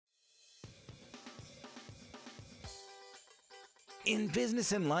In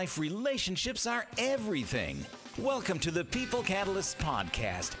business and life, relationships are everything. Welcome to the People Catalyst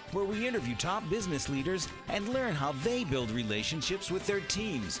podcast, where we interview top business leaders and learn how they build relationships with their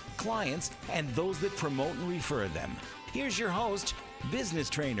teams, clients, and those that promote and refer them. Here's your host, business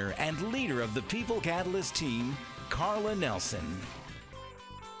trainer and leader of the People Catalyst team, Karla Nelson.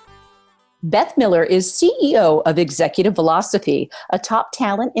 Beth Miller is CEO of Executive Velocity, a top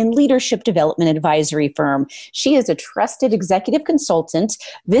talent and leadership development advisory firm. She is a trusted executive consultant,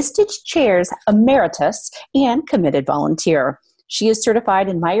 Vistage Chairs Emeritus, and committed volunteer. She is certified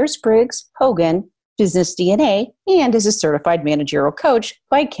in Myers-Briggs, Hogan, Business DNA, and is a certified managerial coach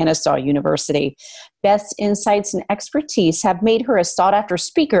by Kennesaw University. Beth's insights and expertise have made her a sought-after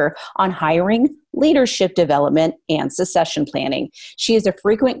speaker on hiring, leadership development, and succession planning. She is a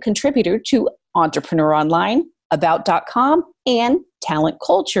frequent contributor to Entrepreneur Online, About.com, and Talent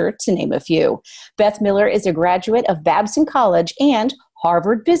Culture, to name a few. Beth Miller is a graduate of Babson College and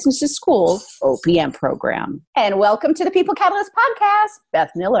Harvard Business School OPM program. And welcome to the People Catalyst podcast,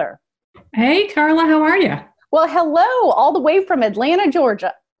 Beth Miller. Hey, Karla, how are you? Well, hello, all the way from Atlanta,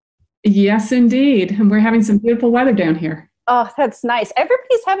 Georgia. Yes, indeed. And we're having some beautiful weather down here. Oh, that's nice.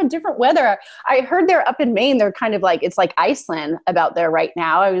 Everybody's having different weather. I heard they're up in Maine. They're kind of like, it's like Iceland about there right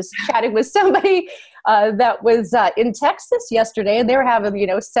now. I was chatting with somebody that was in Texas yesterday, and they were having,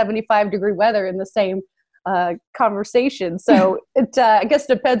 75-degree weather in the same conversation. So it, I guess,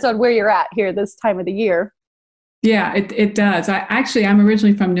 depends on where you're at here this time of the year. Yeah, it does. I'm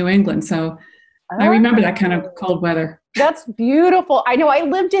originally from New England, so I remember that kind of cold weather. That's beautiful. I know I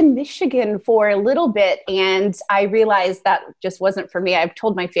lived in Michigan for a little bit, and I realized that just wasn't for me. I've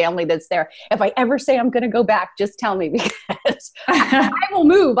told my family that's there, if I ever say I'm going to go back, just tell me, because I will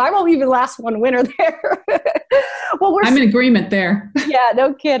move. I won't even last one winter there. Well, I'm in agreement there. Yeah,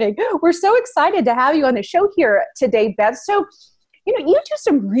 no kidding. We're so excited to have you on the show here today, Beth. So, you do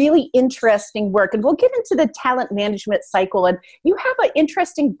some really interesting work, and we'll get into the talent management cycle. And you have an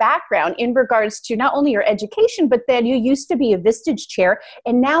interesting background in regards to not only your education, but then you used to be a Vistage chair,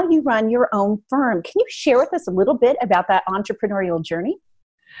 and now you run your own firm. Can you share with us a little bit about that entrepreneurial journey?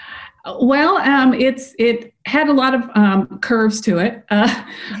 Well, it had a lot of curves to it. I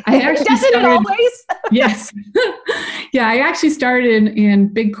actually Doesn't it always? Yes. Yeah, I actually started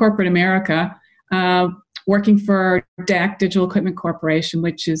in big corporate America, working for DEC, Digital Equipment Corporation,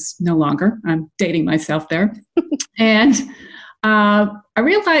 which is no longer. I'm dating myself there. And I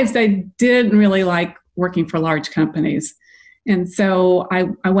realized I didn't really like working for large companies. And so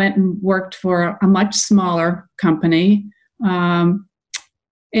I went and worked for a much smaller company and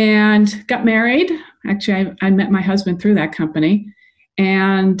got married. Actually, I met my husband through that company.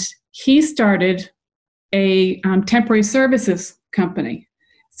 And he started a temporary services company.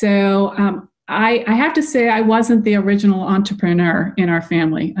 So I have to say I wasn't the original entrepreneur in our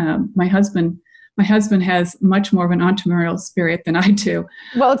family. My husband has much more of an entrepreneurial spirit than I do.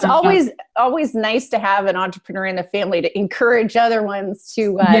 Well, it's always nice to have an entrepreneur in the family to encourage other ones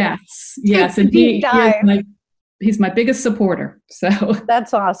to yes, and he's my biggest supporter. So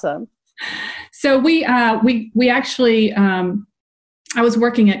that's awesome. So we actually I was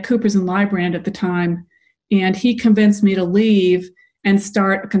working at Coopers and Lybrand at the time, and he convinced me to leave and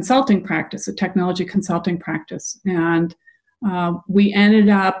start a consulting practice, a technology consulting practice. And we ended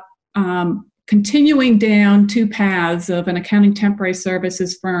up continuing down two paths of an accounting temporary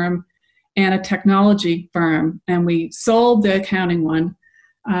services firm and a technology firm. And we sold the accounting one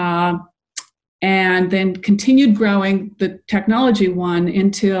and then continued growing the technology one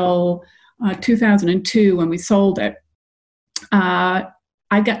until 2002 when we sold it.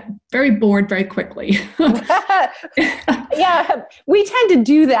 I got very bored very quickly. Yeah, we tend to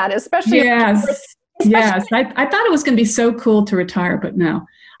do that, especially. Yes. I thought it was going to be so cool to retire, but no.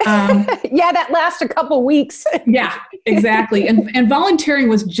 Yeah, that lasts a couple weeks. Yeah, exactly. And volunteering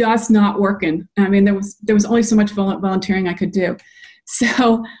was just not working. I mean, there was only so much volunteering I could do.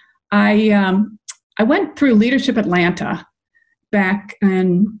 So I went through Leadership Atlanta back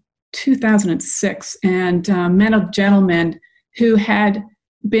in 2006 and met a gentleman who had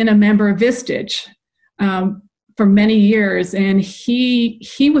been a member of Vistage for many years, and he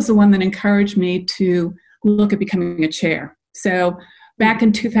was the one that encouraged me to look at becoming a chair. So back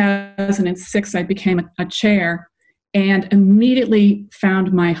in 2006, I became a chair and immediately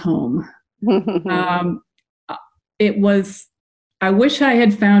found my home. It was, I wish I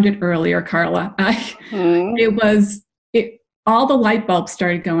had found it earlier, Karla. All the light bulbs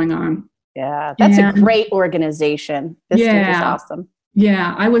started going on. Yeah, that's a great organization. Vistage is awesome.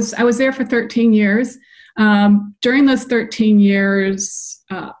 Yeah, I was there for 13 years. During those 13 years,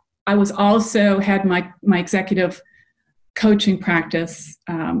 I was also had my executive coaching practice,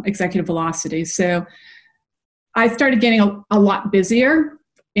 Executive Velocity. So I started getting a lot busier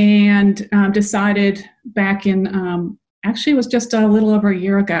and decided back in, actually it was just a little over a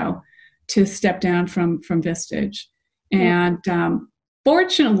year ago, to step down from Vistage. And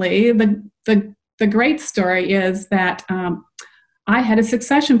fortunately, the great story is that I had a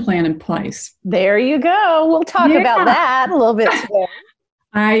succession plan in place. There you go. We'll talk about that a little bit today.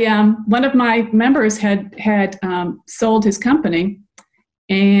 One of my members had sold his company,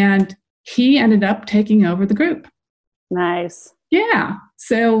 and he ended up taking over the group. Nice. Yeah.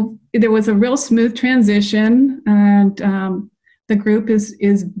 So there was a real smooth transition, and the group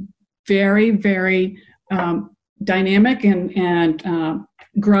is very, very dynamic and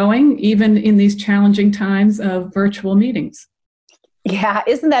growing, even in these challenging times of virtual meetings. Yeah,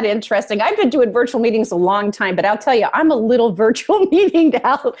 isn't that interesting? I've been doing virtual meetings a long time, but I'll tell you, I'm a little virtual meeting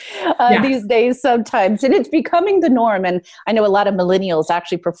out these days sometimes, and it's becoming the norm. And I know a lot of millennials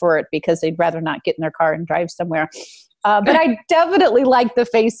actually prefer it because they'd rather not get in their car and drive somewhere. But I definitely like the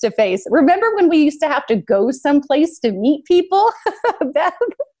face-to-face. Remember when we used to have to go someplace to meet people, Beth?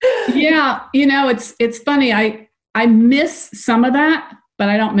 Yeah, it's funny. I miss some of that, but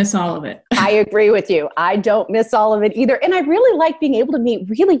I don't miss all of it. I agree with you. I don't miss all of it either. And I really like being able to meet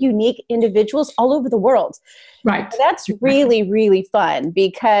really unique individuals all over the world. Right. And that's really, really fun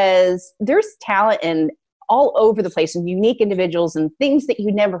because there's talent in all over the place and unique individuals and things that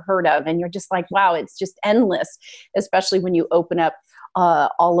you never heard of. And you're just like, wow, it's just endless, especially when you open up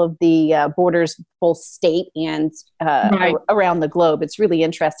all of the borders, both state and around the globe. It's really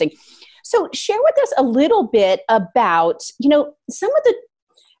interesting. So share with us a little bit about, some of the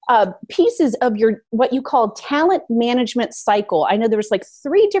pieces of your, what you call talent management cycle. I know there was like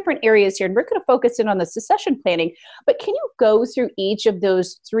 3 different areas here, and we're going to focus in on the succession planning, but can you go through each of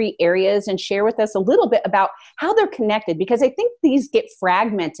those 3 areas and share with us a little bit about how they're connected? Because I think these get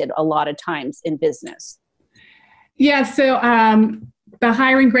fragmented a lot of times in business. Yeah. So the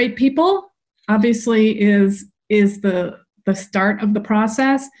hiring great people obviously is the start of the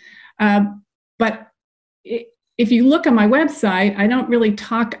process. But if you look on my website, I don't really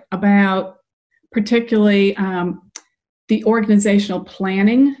talk about particularly the organizational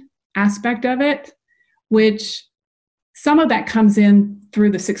planning aspect of it, which some of that comes in through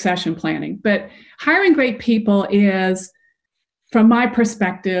the succession planning. But hiring great people is, from my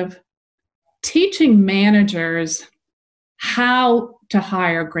perspective, teaching managers how to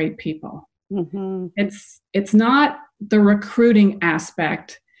hire great people. Mm-hmm. It's not the recruiting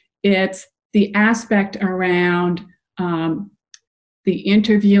aspect. It's the aspect around the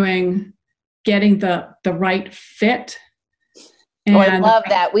interviewing, getting the right fit. And I love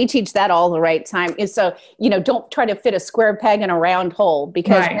that. We teach that all the right time. And so, don't try to fit a square peg in a round hole,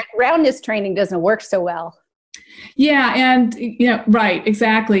 because roundness training doesn't work so well. Yeah. And, right,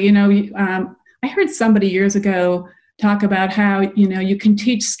 exactly. I heard somebody years ago talk about how, you can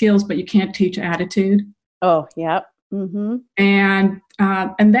teach skills, but you can't teach attitude. Oh, yeah. Mm-hmm.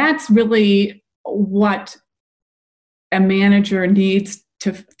 And that's really what a manager needs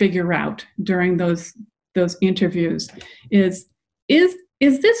to figure out during those interviews is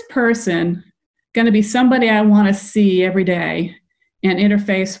this person going to be somebody I want to see every day and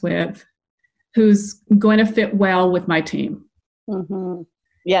interface with, who's going to fit well with my team? Mm-hmm.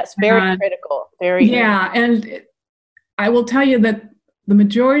 Yes, very critical. Very critical. And I will tell you that the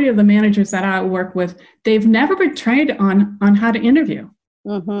majority of the managers that I work with, they've never been trained on how to interview.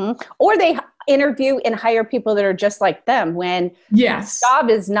 Mm-hmm. Or they interview and hire people that are just like them, when the job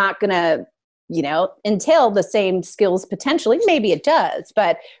is not going to, entail the same skills potentially. Maybe it does,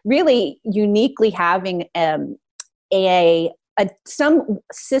 but really uniquely having some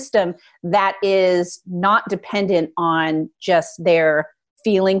system that is not dependent on just their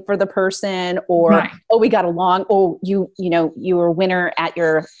feeling for the person, or we got along, you were a winner at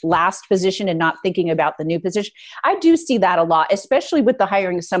your last position and not thinking about the new position. I do see that a lot, especially with the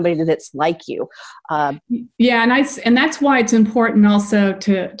hiring of somebody that's like you. And that's why it's important also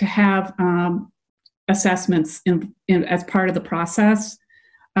to have assessments in as part of the process,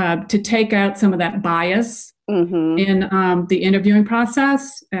 to take out some of that bias in the interviewing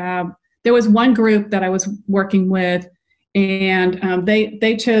process. There was one group that I was working with, and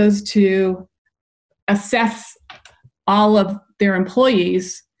they chose to assess all of their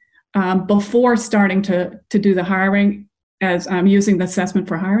employees before starting to do the hiring, as using the assessment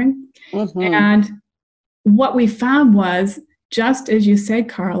for hiring. Mm-hmm. And what we found was, just as you said,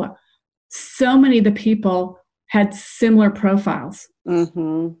 Karla, so many of the people had similar profiles.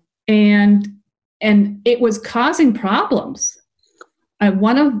 Mm-hmm. And it was causing problems.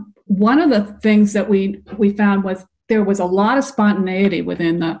 One of the things that we found was there was a lot of spontaneity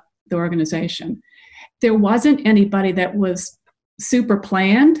within the organization. There wasn't anybody that was super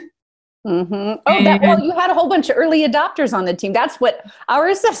planned. Mm-hmm. Well, you had a whole bunch of early adopters on the team. That's what our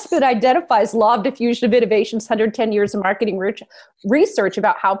assessment identifies: law of diffusion of innovations, 110 years of marketing research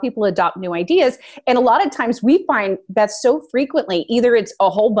about how people adopt new ideas. And a lot of times we find that so frequently, either it's a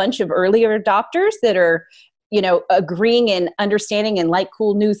whole bunch of earlier adopters that are, agreeing and understanding and like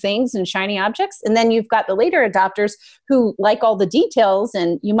cool new things and shiny objects. And then you've got the later adopters who like all the details,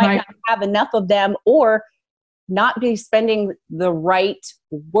 and you might not have enough of them, or not be spending the right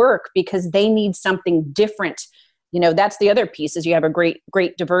work because they need something different. That's the other piece, is you have a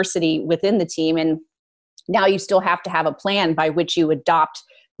great diversity within the team. And now you still have to have a plan by which you adopt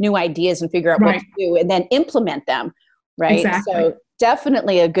new ideas and figure out what to do and then implement them. Right. Exactly. So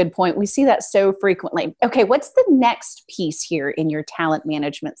definitely a good point. We see that so frequently. Okay. What's the next piece here in your talent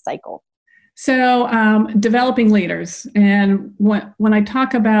management cycle? So developing leaders. And when I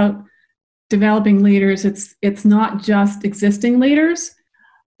talk about developing leaders, it's not just existing leaders,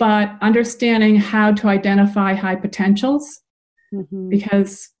 but understanding how to identify high potentials,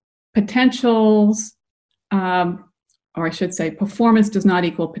 because potentials, or I should say, performance does not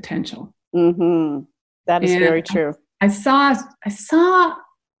equal potential. That is very true. I saw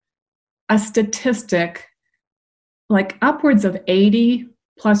a statistic, like upwards of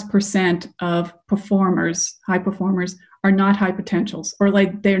 80+% of high performers, are not high potentials, or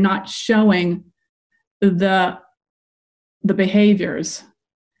like they're not showing the behaviors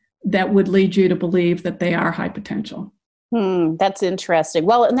that would lead you to believe that they are high potential. That's interesting.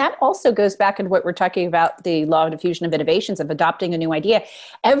 Well, and that also goes back into what we're talking about, the law of diffusion of innovations, of adopting a new idea.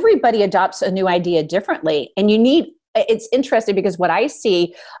 Everybody adopts a new idea differently. And it's interesting because what I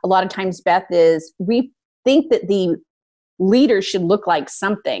see a lot of times, Beth, is we think that the leader should look like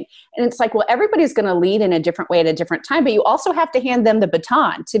something. And it's like, well, everybody's going to lead in a different way at a different time, but you also have to hand them the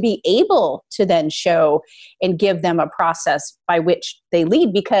baton to be able to then show and give them a process by which they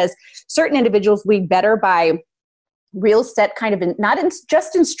lead, because certain individuals lead better by real set kind of,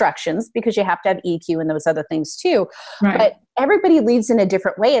 just instructions, because you have to have EQ and those other things too. But everybody leads in a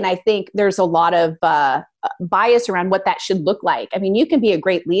different way. And I think there's a lot of bias around what that should look like. I mean, you can be a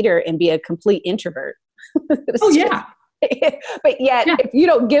great leader and be a complete introvert. Oh, yeah. But yet, if you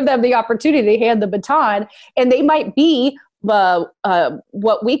don't give them the opportunity to hand the baton, and they might be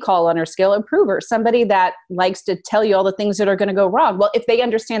what we call on our scale improver, somebody that likes to tell you all the things that are going to go wrong. Well, if they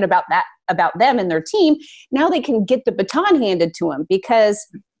understand about them and their team, now they can get the baton handed to them because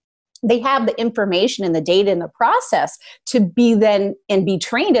they have the information and the data and the process to be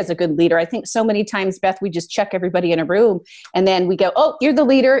trained as a good leader. I think so many times, Beth, we just check everybody in a room and then we go, "Oh, you're the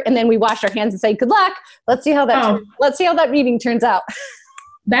leader," and then we wash our hands and say, "Good luck. Let's see how that meeting turns out."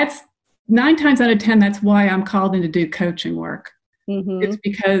 That's 9 times out of 10. That's why I'm called in to do coaching work. It's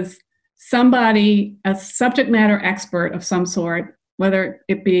because somebody, a subject matter expert of some sort, whether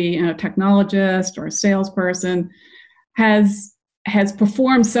it be a technologist or a salesperson, has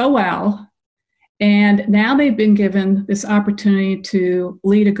performed so well, and now they've been given this opportunity to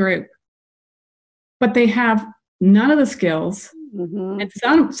lead a group, but they have none of the skills, and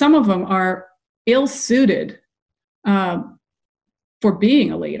some of them are ill-suited for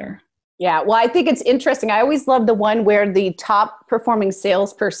being a leader. Yeah, well, I think it's interesting. I always love the one where the top performing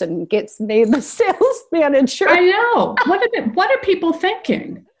salesperson gets made the sales manager. I know. What are people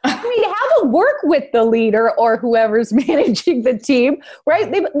thinking? I mean, have a work with the leader or whoever's managing the team,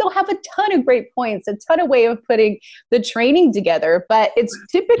 right? They'll have a ton of great points, a ton of way of putting the training together, but it's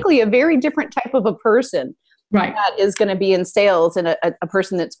typically a very different type of a person that is going to be in sales, and a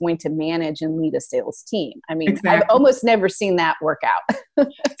person that's going to manage and lead a sales team. I mean, I've almost never seen that work out.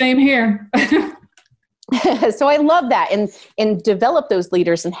 Same here. So I love that, and develop those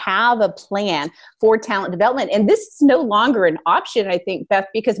leaders and have a plan for talent development. And this is no longer an option, I think, Beth,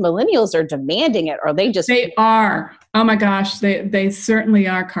 because millennials are demanding it, or they are. Oh my gosh, they certainly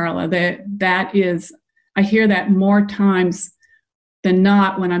are, Karla. That is, I hear that more times than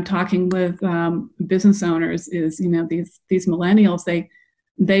not when I'm talking with business owners. Is these millennials,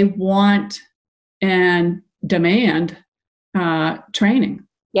 they want and demand training.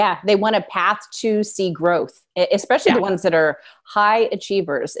 Yeah, they want a path to see growth, especially the ones that are high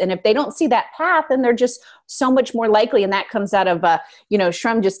achievers. And if they don't see that path, then they're just so much more likely. And that comes out of,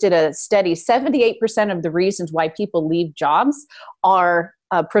 Shrum just did a study. 78% of the reasons why people leave jobs are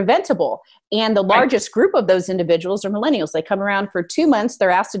preventable. And the largest group of those individuals are millennials. They come around for 2 months.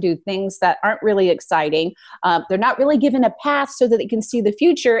 They're asked to do things that aren't really exciting. They're not really given a path so that they can see the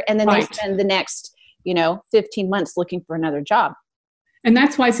future. And then they spend the next, 15 months looking for another job. And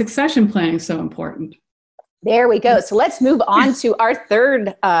that's why succession planning is so important. There we go. So let's move on to our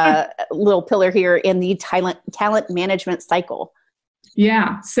third little pillar here in the talent management cycle.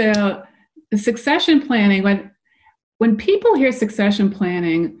 Yeah. So the succession planning, when people hear succession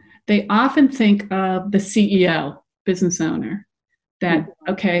planning, they often think of the CEO, business owner, that,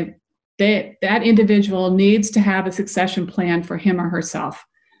 okay, that individual needs to have a succession plan for him or herself.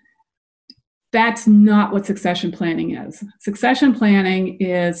 That's not what succession planning is. Succession planning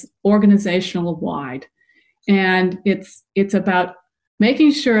is organizational wide. And it's about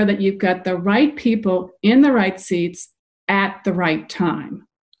making sure that you've got the right people in the right seats at the right time.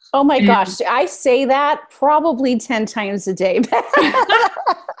 Oh my gosh, I say that probably 10 times a day.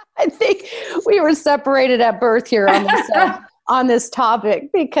 I think we were separated at birth here on this topic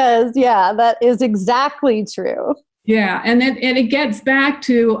because, yeah, that is exactly true. Yeah, and it gets back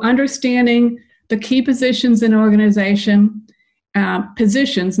to understanding the key positions in organization,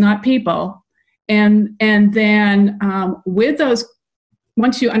 positions, not people. And then with those,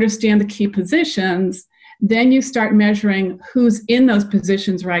 once you understand the key positions, then you start measuring who's in those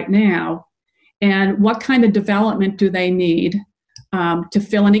positions right now and what kind of development do they need to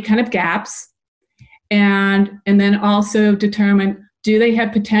fill any kind of gaps. And then also determine, do they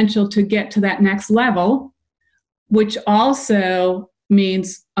have potential to get to that next level, which also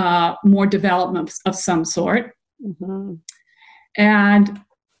means more development of some sort. Mm-hmm. And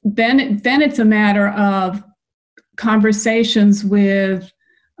then it's a matter of conversations with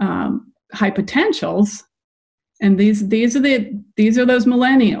high potentials, and these are those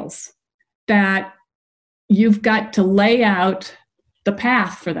millennials that you've got to lay out the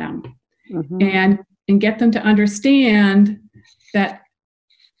path for them, mm-hmm. and get them to understand that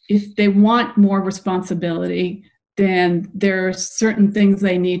if they want more responsibility, then there are certain things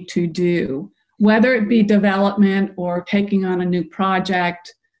they need to do, whether it be development or taking on a new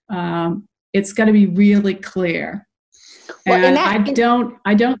project. It's got to be really clear. Well, and I don't.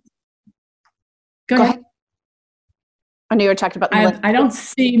 Go ahead. I know you were talking about. I don't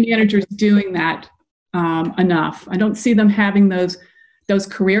see managers doing that enough. I don't see them having those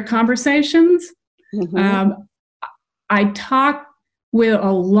career conversations. Mm-hmm. I talk with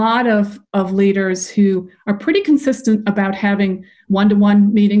a lot of leaders who are pretty consistent about having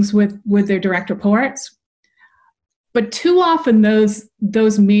one-to-one meetings with their direct reports. But too often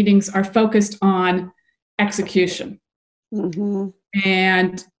those meetings are focused on execution, mm-hmm.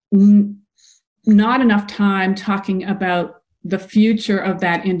 and not enough time talking about the future of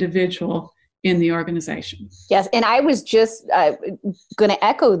that individual in the organization. Yes, and I was just going to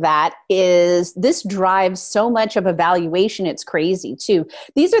echo that. Is this drives so much of evaluation? It's crazy too.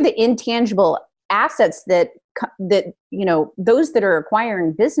 These are the intangible assets that those that are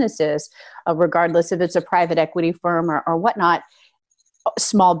acquiring businesses, regardless if it's a private equity firm or whatnot,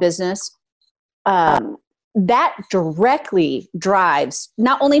 small business, that directly drives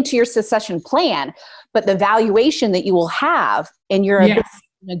not only to your succession plan, but the valuation that you will have in your ability to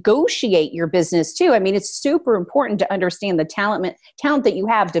negotiate your business too. I mean, it's super important to understand the talent that you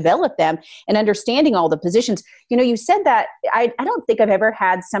have, develop them, and understanding all the positions. You said that, I don't think I've ever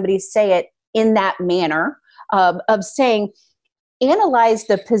had somebody say it in that manner of saying, analyze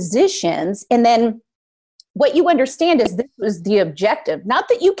the positions, and then what you understand is this was the objective. Not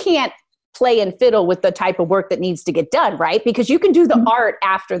that you can't play and fiddle with the type of work that needs to get done, right? Because you can do the art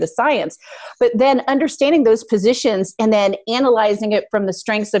after the science, but then understanding those positions and then analyzing it from the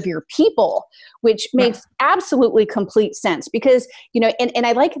strengths of your people, which makes absolutely complete sense. Because, and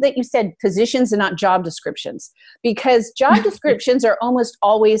I like that you said positions and not job descriptions, because job descriptions are almost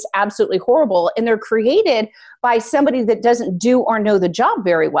always absolutely horrible, and they're created by somebody that doesn't do or know the job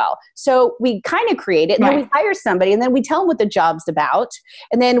very well. So we kind of create it, and then we hire somebody, and then we tell them what the job's about,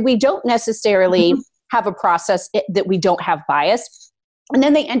 and then we don't necessarily have a process that we don't have bias, and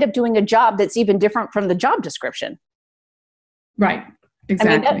then they end up doing a job that's even different from the job description. Right.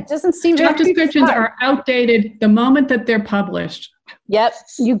 Exactly. I mean, that doesn't seem job descriptions are outdated the moment that they're published. Yep,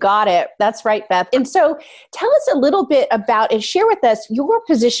 you got it. That's right, Beth. And so tell us a little bit about, and share with us your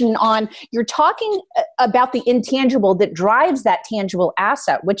position on, you're talking about the intangible that drives that tangible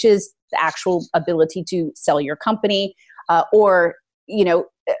asset, which is the actual ability to sell your company or,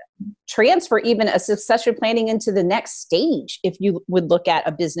 transfer even a succession planning into the next stage, if you would look at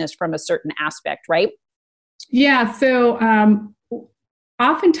a business from a certain aspect, right? Yeah. So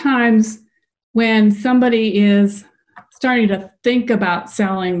oftentimes when somebody is starting to think about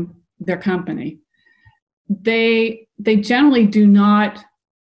selling their company, they generally do not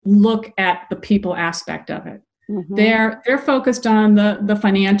look at the people aspect of it. Mm-hmm. They're focused on the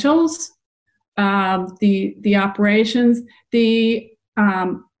financials, the operations, the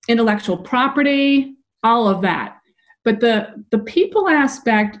intellectual property, all of that. But the people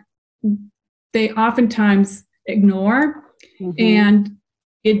aspect, they oftentimes ignore, and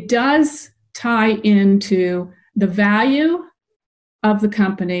it does tie into the value of the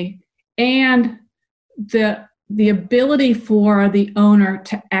company and the ability for the owner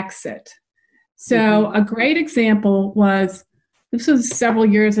to exit. So a great example was, this was several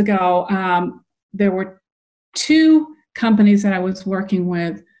years ago, there were two companies that I was working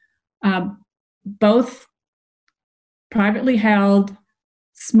with, both privately held,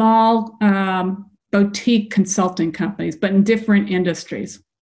 small boutique consulting companies, but in different industries.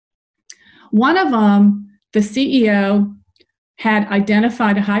 One of them, the CEO had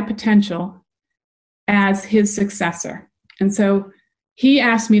identified a high potential as his successor. And so he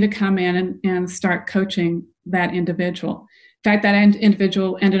asked me to come in and start coaching that individual. In fact, that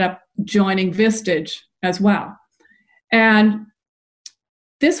individual ended up joining Vistage as well. And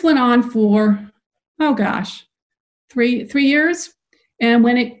this went on for, 3 years. And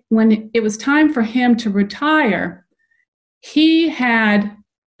when it was time for him to retire, he had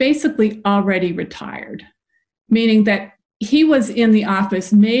basically already retired, meaning that he was in the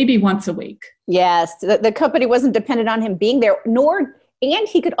office maybe once a week. Yes, the company wasn't dependent on him being there, and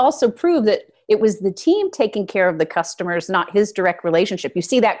he could also prove that it was the team taking care of the customers, not his direct relationship. You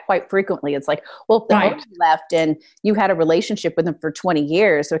see that quite frequently. It's like, well, if the owner left and you had a relationship with them for 20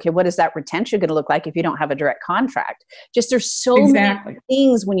 years, okay, what is that retention going to look like if you don't have a direct contract? Just there's so many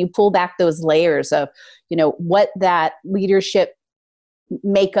things when you pull back those layers of, what that leadership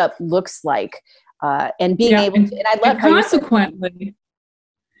makeup looks like, and being able to. And I love how consequently,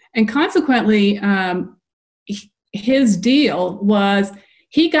 his deal was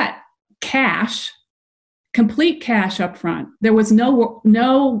he got cash, complete cash up front. There was no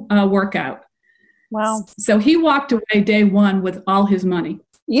workout. Wow. So he walked away day one with all his money.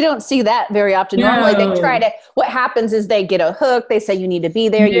 You don't see that very often. No. Normally what happens is they get a hook. They say you need to be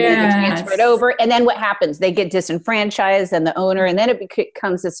there. You need to transfer it over. And then what happens? They get disenfranchised and the owner, and then it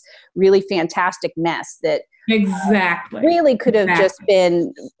becomes this really fantastic mess that really could have just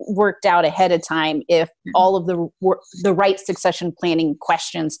been worked out ahead of time if all of the right succession planning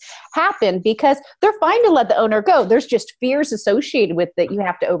questions happen, because they're fine to let the owner go. There's just fears associated with that you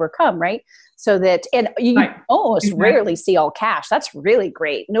have to overcome, right? So that, and you almost rarely see all cash. That's really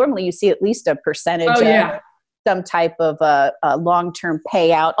great. Normally you see at least a percentage of some type of a long-term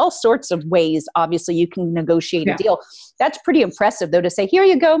payout, all sorts of ways. Obviously you can negotiate a deal. That's pretty impressive though, to say, here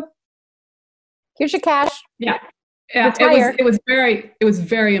you go. Here's your cash. Yeah. It was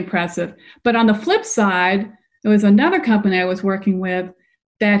very impressive. But on the flip side, there was another company I was working with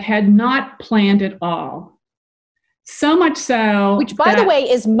that had not planned at all. So much so, which by the way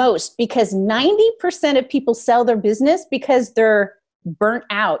is most, because 90% of people sell their business because they're burnt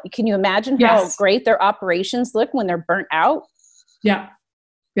out. Can you imagine how great their operations look when they're burnt out? Yeah.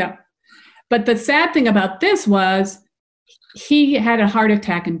 But the sad thing about this was he had a heart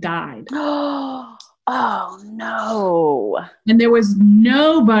attack and died. Oh no. And there was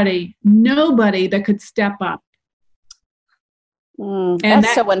nobody that could step up. And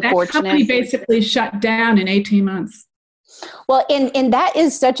that's so unfortunate. That company basically shut down in 18 months. Well, and that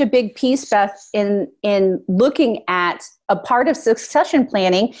is such a big piece, Beth, in looking at a part of succession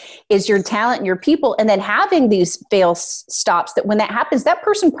planning is your talent and your people, and then having these fail stops that when that happens, that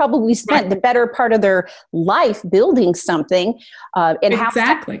person probably spent the better part of their life building something, and how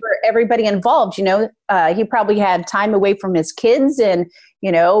for everybody involved. He probably had time away from his kids and,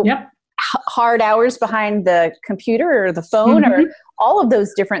 hard hours behind the computer or the phone or all of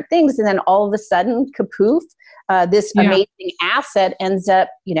those different things. And then all of a sudden, kapoof, this amazing asset ends up,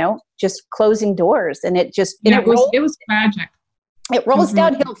 just closing doors. And it just, it was tragic. It rolls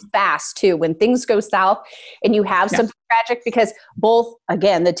downhill fast too, when things go south and you have something tragic, because both,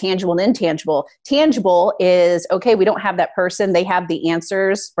 again, the tangible and intangible. Tangible is, okay, we don't have that person. They have the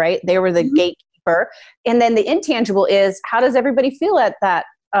answers, right? They were the gatekeeper. And then the intangible is, how does everybody feel at that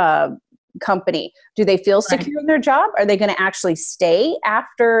company? Do they feel secure in their job? Are they going to actually stay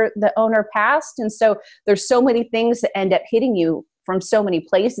after the owner passed? And so there's so many things that end up hitting you from so many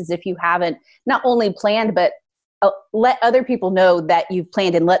places if you haven't not only planned, but let other people know that you've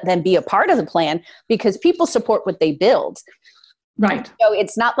planned and let them be a part of the plan, because people support what they build. Right. So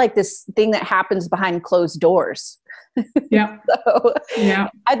it's not like this thing that happens behind closed doors. Yeah.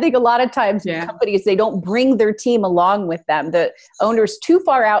 I think a lot of times companies, they don't bring their team along with them. The owner's too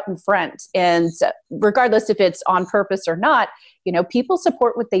far out in front. And regardless if it's on purpose or not, people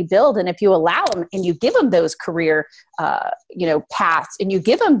support what they build. And if you allow them and you give them those career, paths, and you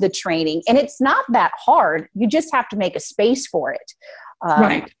give them the training, and it's not that hard, you just have to make a space for it.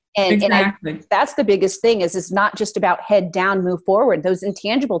 Exactly. That's the biggest thing is it's not just about head down, move forward. Those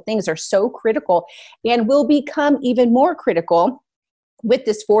intangible things are so critical and will become even more critical with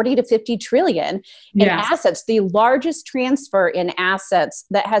this 40 to 50 trillion in assets, the largest transfer in assets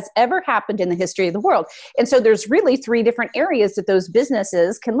that has ever happened in the history of the world. And so there's really three different areas that those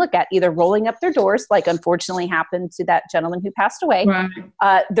businesses can look at, either rolling up their doors, like unfortunately happened to that gentleman who passed away. Right.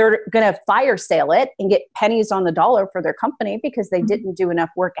 They're going to fire sale it and get pennies on the dollar for their company because they didn't do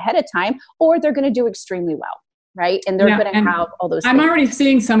enough work ahead of time, or they're going to do extremely well. Right. And they're going to have all those I'm things. already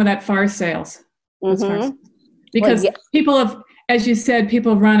seeing some of that fire sales. Because people have, as you said,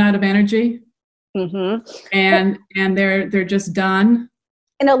 people run out of energy, and they're just done.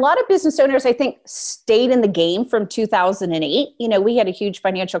 And a lot of business owners, I think, stayed in the game from 2008. We had a huge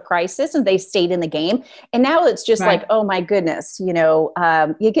financial crisis, and they stayed in the game. And now it's just like, oh my goodness, you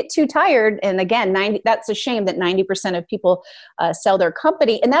get too tired. And again, that's a shame that 90% of people sell their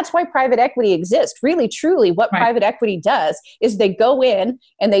company, and that's why private equity exists. Really, truly, what private equity does is they go in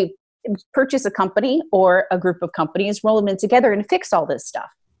and they purchase a company or a group of companies, roll them in together and fix all this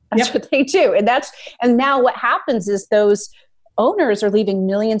stuff. That's what they do. And now what happens is those owners are leaving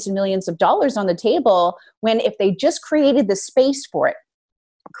millions and millions of dollars on the table when if they just created the space for it,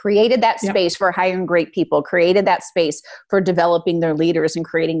 created that space for hiring great people, created that space for developing their leaders and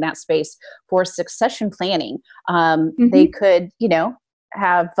creating that space for succession planning, they could,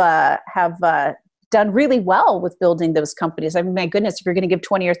 have done really well with building those companies. I mean, my goodness, if you're going to give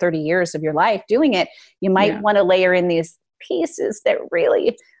 20 or 30 years of your life doing it, you might want to layer in these pieces that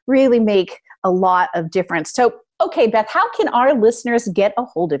really, really make a lot of difference. So, okay, Beth, how can our listeners get a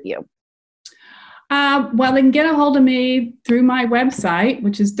hold of you? Well, they can get a hold of me through my website,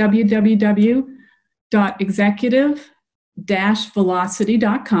 which is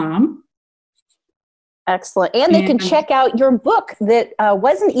www.executive-velocity.com. Excellent. And they can check out your book that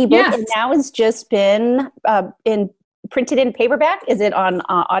was an ebook and now has just been printed in paperback. Is it on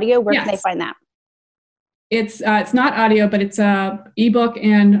audio? Where can they find that? It's not audio, but it's a ebook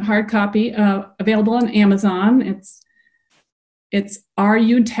and hard copy available on Amazon. It's Are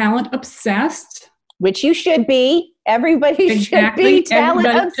You Talent Obsessed? Which you should be. Everybody should be talent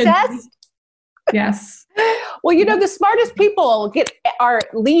obsessed. Yes. Well, the smartest people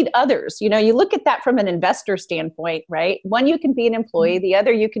lead others. You look at that from an investor standpoint, right? One, you can be an employee. The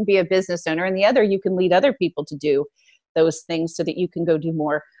other, you can be a business owner. And the other, you can lead other people to do those things so that you can go do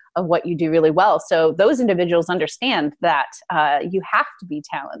more of what you do really well. So those individuals understand that you have to be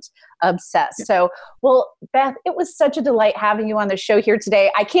talent obsessed. So, well, Beth, it was such a delight having you on the show here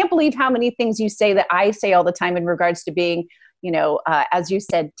today. I can't believe how many things you say that I say all the time in regards to being as you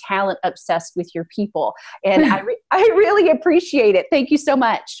said, talent obsessed with your people. And I really appreciate it. Thank you so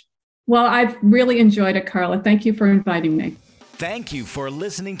much. Well, I've really enjoyed it, Karla. Thank you for inviting me. Thank you for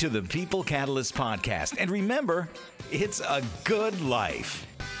listening to the People Catalyst podcast. And remember, it's a good life.